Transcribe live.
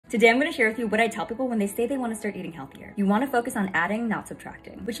Today I'm going to share with you what I tell people when they say they want to start eating healthier. You want to focus on adding, not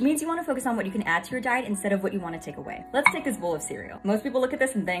subtracting, which means you want to focus on what you can add to your diet instead of what you want to take away. Let's take this bowl of cereal. Most people look at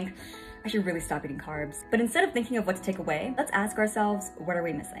this and think, I should really stop eating carbs. But instead of thinking of what to take away, let's ask ourselves, what are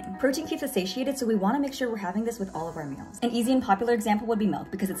we missing? Protein keeps us satiated, so we want to make sure we're having this with all of our meals. An easy and popular example would be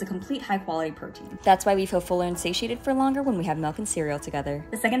milk, because it's a complete high quality protein. That's why we feel fuller and satiated for longer when we have milk and cereal together.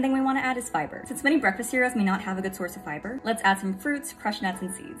 The second thing we want to add is fiber. Since many breakfast cereals may not have a good source of fiber, let's add some fruits, crushed nuts,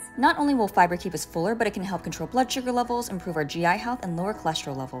 and seeds. Not only will fiber keep us fuller, but it can help control blood sugar levels, improve our GI health, and lower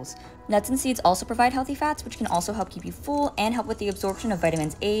cholesterol levels. Nuts and seeds also provide healthy fats, which can also help keep you full and help with the absorption of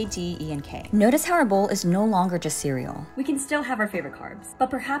vitamins A, D, E, and K. Notice how our bowl is no longer just cereal. We can still have our favorite carbs, but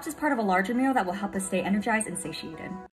perhaps as part of a larger meal that will help us stay energized and satiated.